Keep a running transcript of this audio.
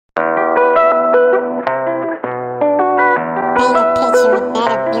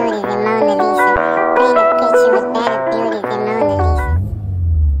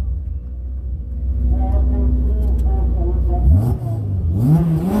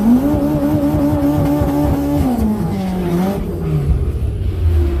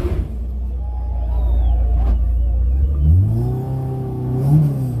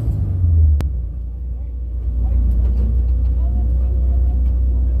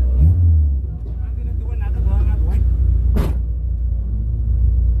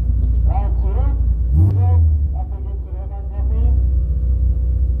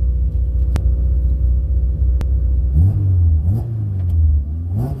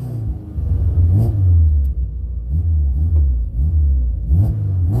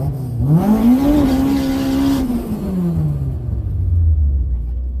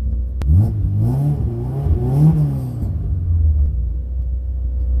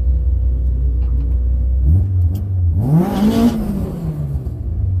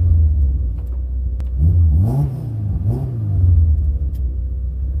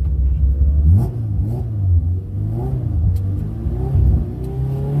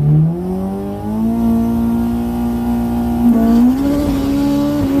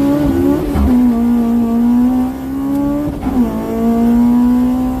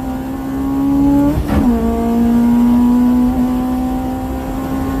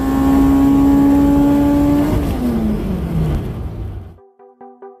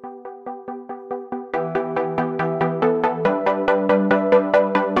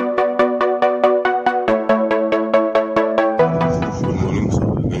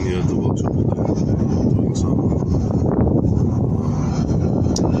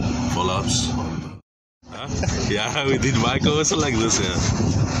we did Michael also like this, yeah.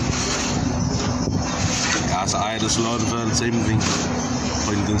 Yeah, so I had a slot of the same thing.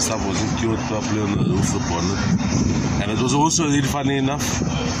 Point and stuff wasn't cured properly on the roof of the bonnet. And it was also really funny enough.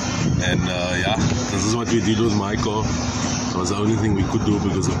 And yeah, this is what we did with my car. It was the only thing we could do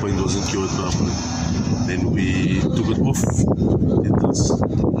because the point wasn't cured properly. Then we took it off.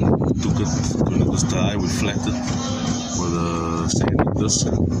 Took it when it was dry, we flattened it with a sanding disc.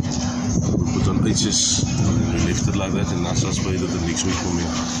 We put on H's and we left it like that, and that's I sprayed it the next week for me.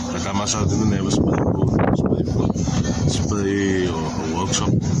 Like I must have didn't have a spray or a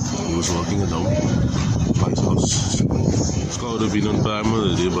workshop. He was working at home by his house. It's got to have been on primer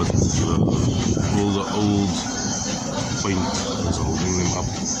already, but all the old paint is holding them up.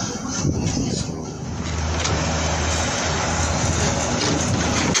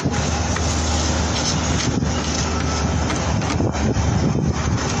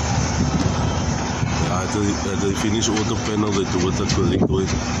 So, the Refinish auto panel, they do it the correct way.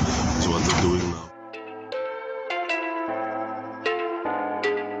 That's what they're doing now.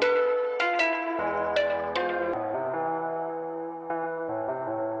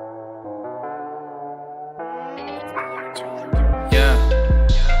 Yeah,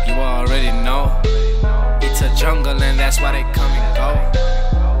 you already know. It's a jungle and that's why they come and go.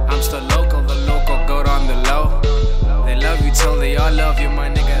 I'm still local, the local goat on the low. They love you till they all love you, my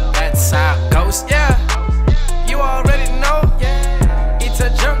nigga, that's how it goes. Yeah, you already know. It's a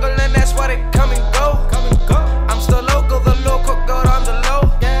jungle and that's why they come and go. I'm still local, the local goat on the low.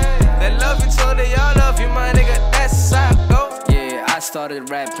 They love you till they all love you, my nigga, that's how it goes. Yeah, I started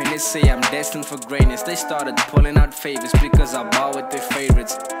rapping, they say I'm destined for greatness. They started pulling out favors because I ball with their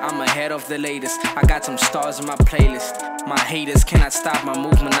favorites. I'm ahead of the latest, I got some stars in my playlist. My haters cannot stop my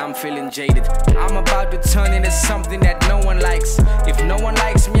movement, I'm feeling jaded. I'm about to turn into something that no one likes. If no one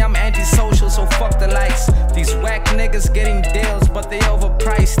likes me, I'm antisocial, so fuck the likes. These whack niggas getting deals, but they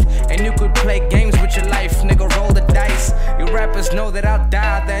overpriced. And you could play games with your life, nigga, roll the dice. You rappers know that I'll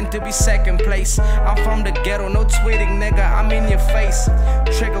die then to be second place. I'm from the ghetto, no tweeting, nigga, I'm in your face.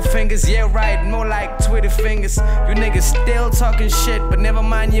 Trigger fingers, yeah right, more like Twitter fingers. You niggas still talking shit, but never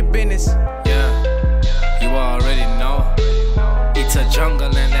mind your business. Yeah, you already know. It's a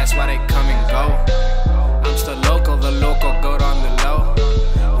jungle and that's why they come and go. I'm still local, the local goat on the low.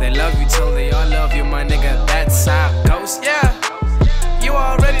 They love you till they all love you, my nigga, that's how it goes. Yeah, you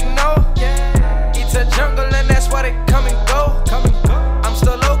already know. It's a jungle and that's why they come and go. I'm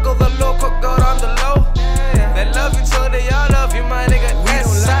still local, the local goat on the low. They love you till they all love you, my nigga,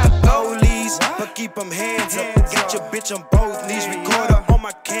 that's how it goes. Police, but keep them hands up. Got your bitch on both knees, recorder on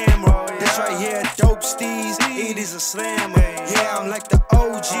my camera. This right here, dope steez, it is a slammer. Yeah, I'm like the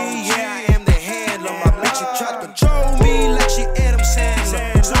OG, yeah, I am the handler. My bitch, you try to control me like she Adam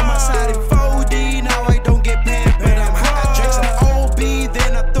Sandler. So on my side in 4D, now I don't get pampered. I'm high, I drank some OB,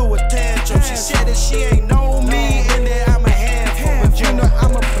 then I threw a tantrum. She said that she ain't know me, and that I'm a handful. But you know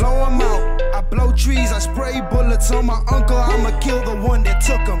I'ma blow 'em out. I blow trees, I spray bullets on my uncle. I'ma kill the one that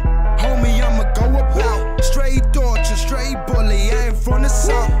took him. Homie, I'ma go about. Straight torture, straight bully, I ain't from the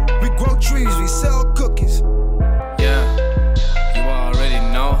south. We grow trees, we sell cookies. Yeah, you already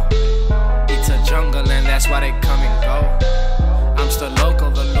know. It's a jungle and that's why they come and go. I'm still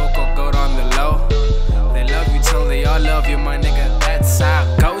local, the local goat on the low. They love you till they all love you, my nigga, that's how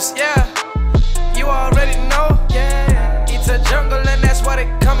it goes. Yeah, you already know. It's a jungle and that's why they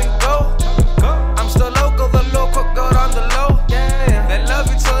come and go. I'm still local, the local goat on the low. They love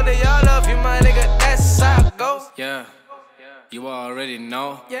you till they all love you, my nigga, that's how it goes. Yeah, you already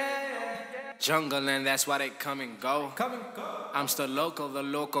know. Jungle and that's why they come and go. I'm still local, the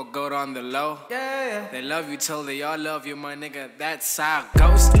local goat on the low. They love you till they all love you, my nigga, that's how it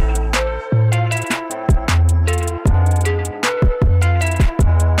goes.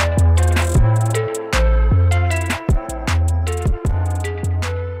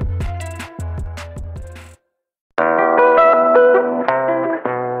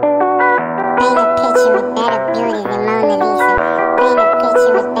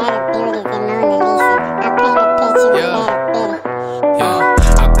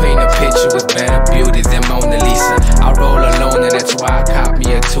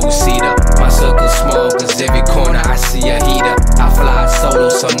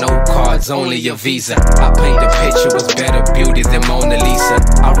 Only a visa. I paint the picture with better beauty than Mona Lisa.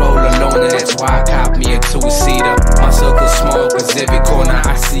 I roll alone and that's why I cop me a two-seater. My circle's small cause every corner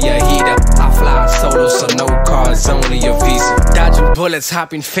I see a heater. I fly solo so no cars, only a visa. Dodging bullets,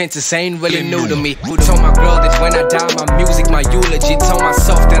 hopping fences ain't really new to me. Told my girl that when I die my music my eulogy. Told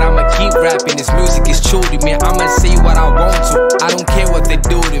myself that I'ma keep rapping, this music is true to me. I'ma say what I want to, I don't care what they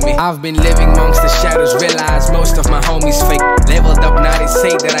do to me. I've been living amongst the shadows, realize most of my homies fake. Leveled up, now they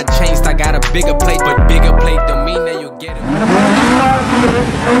say that I changed. I got a bigger plate, but bigger plate don't mean that you'll get it.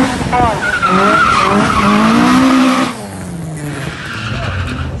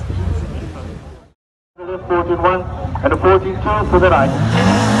 The 14-1 and the 14-2 to the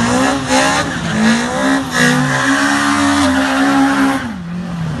right.